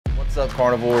What's up,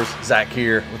 carnivores? Zach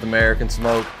here with American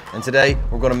Smoke, and today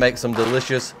we're going to make some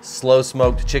delicious slow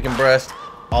smoked chicken breast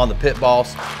on the Pit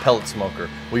Boss pellet smoker.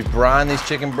 We've brined these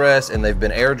chicken breasts and they've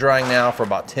been air drying now for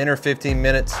about 10 or 15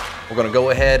 minutes. We're going to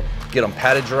go ahead, get them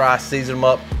patted dry, season them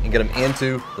up, and get them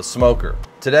into the smoker.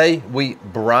 Today we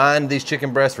brined these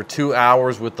chicken breasts for 2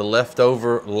 hours with the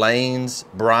leftover Lane's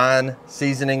brine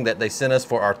seasoning that they sent us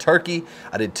for our turkey.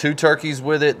 I did 2 turkeys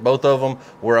with it. Both of them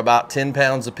were about 10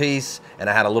 pounds a piece, and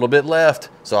I had a little bit left,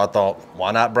 so I thought,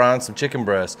 why not brine some chicken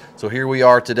breasts? So here we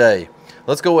are today.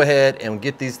 Let's go ahead and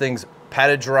get these things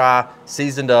patted dry,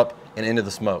 seasoned up, and into the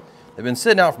smoke. They've been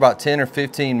sitting out for about 10 or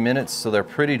 15 minutes, so they're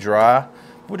pretty dry.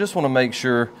 We just want to make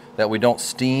sure that we don't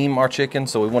steam our chicken,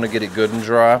 so we want to get it good and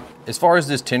dry. As far as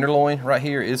this tenderloin right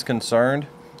here is concerned,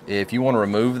 if you want to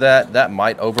remove that, that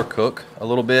might overcook a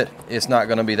little bit. It's not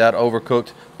going to be that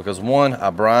overcooked because, one, I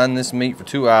brined this meat for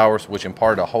 2 hours, which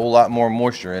imparted a whole lot more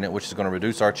moisture in it, which is going to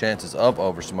reduce our chances of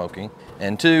over smoking.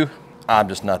 And 2, I'm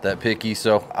just not that picky,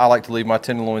 so I like to leave my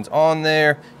tenderloins on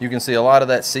there. You can see a lot of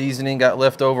that seasoning got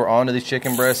left over onto these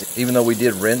chicken breasts, even though we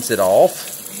did rinse it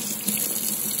off.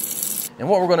 And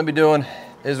what we're going to be doing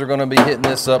is we're going to be hitting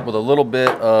this up with a little bit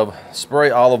of spray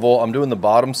olive oil. I'm doing the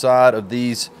bottom side of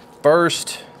these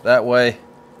first, that way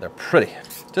they're pretty.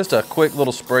 Just a quick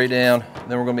little spray down,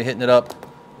 then we're going to be hitting it up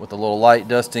with a little light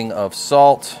dusting of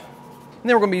salt. And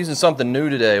then we're going to be using something new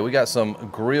today. We got some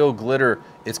grill glitter.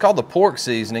 It's called the pork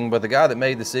seasoning, but the guy that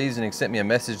made the seasoning sent me a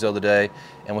message the other day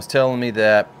and was telling me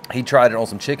that he tried it on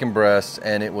some chicken breasts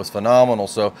and it was phenomenal.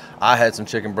 So I had some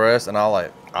chicken breasts and I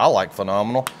like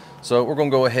phenomenal. So we're going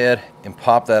to go ahead and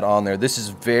pop that on there. This is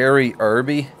very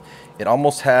herby. It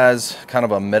almost has kind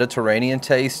of a Mediterranean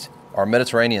taste or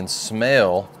Mediterranean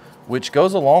smell, which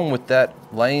goes along with that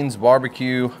Lane's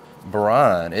BBQ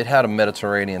Brine. It had a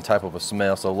Mediterranean type of a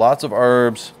smell. So lots of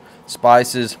herbs,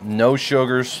 spices, no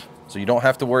sugars, so you don't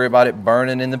have to worry about it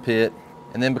burning in the pit.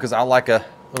 And then because I like a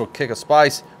little kick of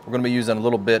spice, we're going to be using a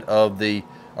little bit of the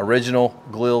original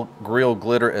grill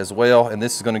glitter as well. And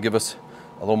this is going to give us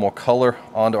a little more color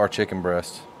onto our chicken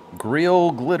breast. Grill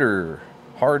glitter,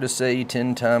 hard to say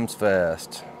 10 times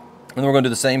fast. And then we're going to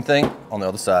do the same thing on the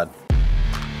other side.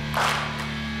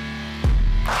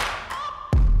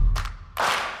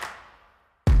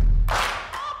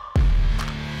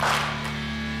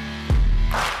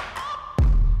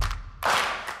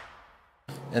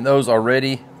 And those are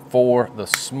ready for the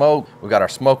smoke. We got our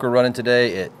smoker running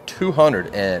today at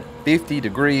 250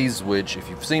 degrees, which if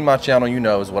you've seen my channel, you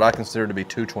know is what I consider to be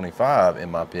 225 in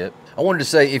my pit. I wanted to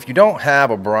say, if you don't have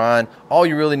a brine, all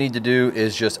you really need to do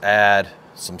is just add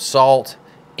some salt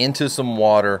into some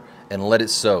water and let it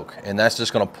soak. And that's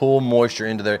just gonna pull moisture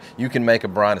into there. You can make a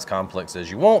brine as complex as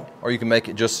you want, or you can make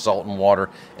it just salt and water,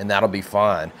 and that'll be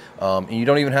fine. And you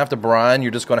don't even have to brine.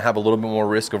 You're just gonna have a little bit more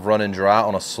risk of running dry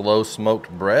on a slow smoked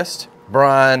breast.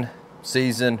 Brine,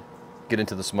 season, get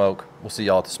into the smoke. We'll see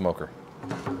y'all at the smoker.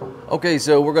 Okay,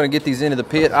 so we're gonna get these into the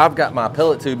pit. I've got my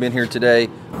pellet tube in here today,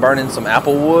 burning some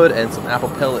apple wood and some apple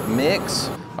pellet mix.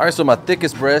 All right, so my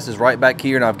thickest breast is right back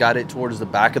here, and I've got it towards the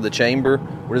back of the chamber.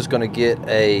 We're just gonna get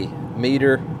a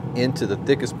meter into the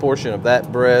thickest portion of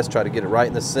that breast, try to get it right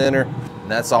in the center,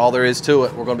 and that's all there is to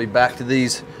it. We're gonna be back to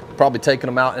these, probably taking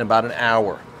them out in about an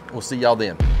hour. We'll see y'all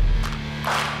then.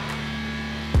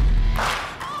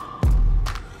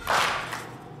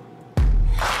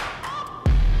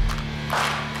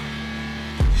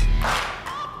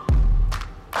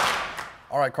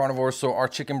 All right, carnivores, so our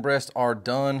chicken breasts are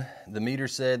done. The meter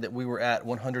said that we were at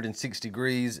 106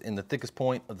 degrees in the thickest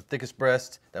point of the thickest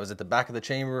breast. That was at the back of the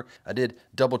chamber. I did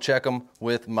double check them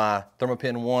with my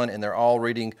Thermopin 1, and they're all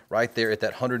reading right there at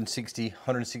that 160,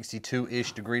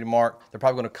 162-ish degree mark. They're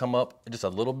probably gonna come up just a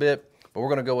little bit, but we're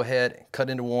gonna go ahead and cut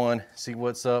into one, see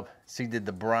what's up, see did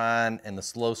the brine and the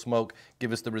slow smoke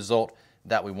give us the result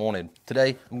that we wanted.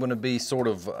 Today, I'm gonna be sort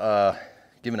of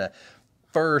giving a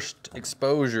first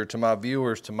exposure to my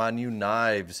viewers to my new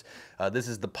knives. This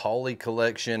is the Poly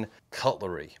Collection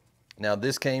cutlery. Now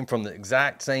this came from the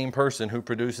exact same person who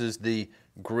produces the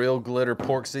grill glitter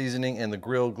pork seasoning and the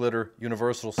grill glitter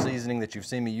universal seasoning that you've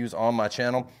seen me use on my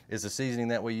channel. Is the seasoning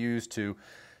that we use to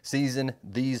season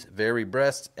these very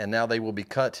breasts, and now they will be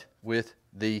cut with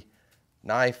the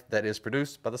knife that is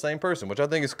produced by the same person, which I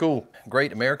think is cool.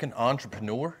 Great American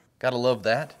entrepreneur, gotta love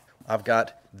that. I've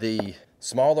got the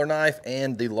smaller knife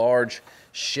and the large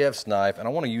chef's knife, and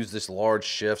I want to use this large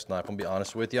chef's knife. I'm gonna be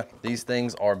honest with you, these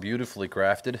things are beautifully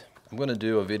crafted. I'm gonna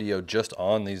do a video just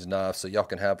on these knives so y'all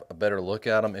can have a better look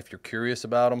at them if you're curious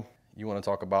about them. You want to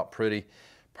talk about pretty,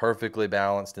 perfectly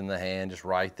balanced in the hand, just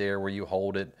right there where you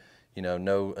hold it. You know,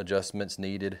 no adjustments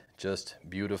needed, just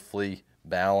beautifully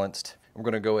balanced. We're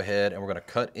gonna go ahead and we're gonna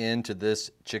cut into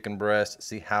this chicken breast,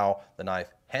 see how the knife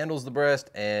handles the breast,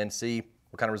 and see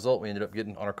what kind of result we ended up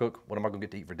getting on our cook. What am I gonna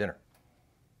get to eat for dinner?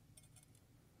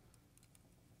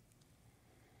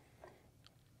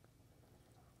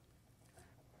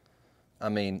 I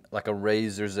mean, like a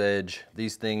razor's edge.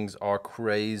 These things are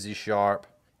crazy sharp.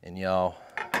 And y'all,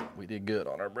 we did good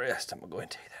on our breast. I'm gonna go ahead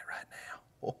and tell you that right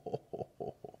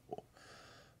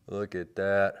now. Look at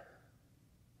that.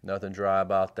 Nothing dry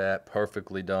about that.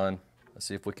 Perfectly done. Let's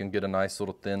see if we can get a nice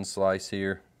little thin slice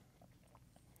here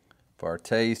for our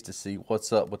taste to see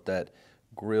what's up with that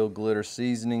grill glitter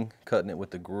seasoning. Cutting it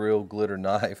with the grill glitter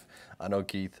knife. I know,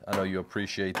 Keith, I know you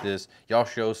appreciate this. Y'all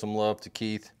show some love to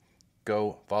Keith.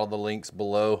 Go follow the links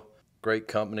below. Great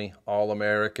company, all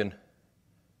American,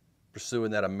 pursuing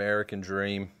that American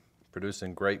dream,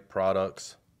 producing great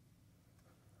products.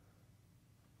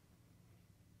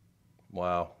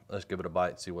 Wow, let's give it a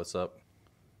bite, see what's up.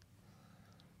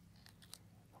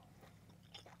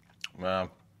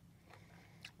 Wow,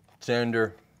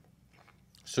 tender,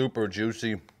 super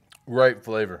juicy, great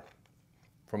flavor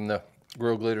from the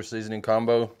grill glitter seasoning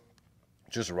combo.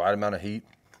 Just the right amount of heat.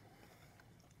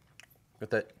 Got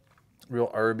that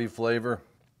real herby flavor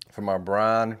from our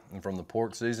brine and from the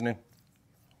pork seasoning.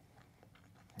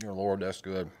 Dear Lord, that's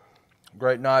good.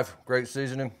 Great knife, great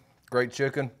seasoning, great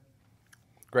chicken.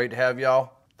 Great to have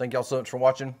y'all. Thank y'all so much for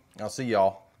watching. I'll see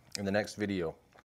y'all in the next video.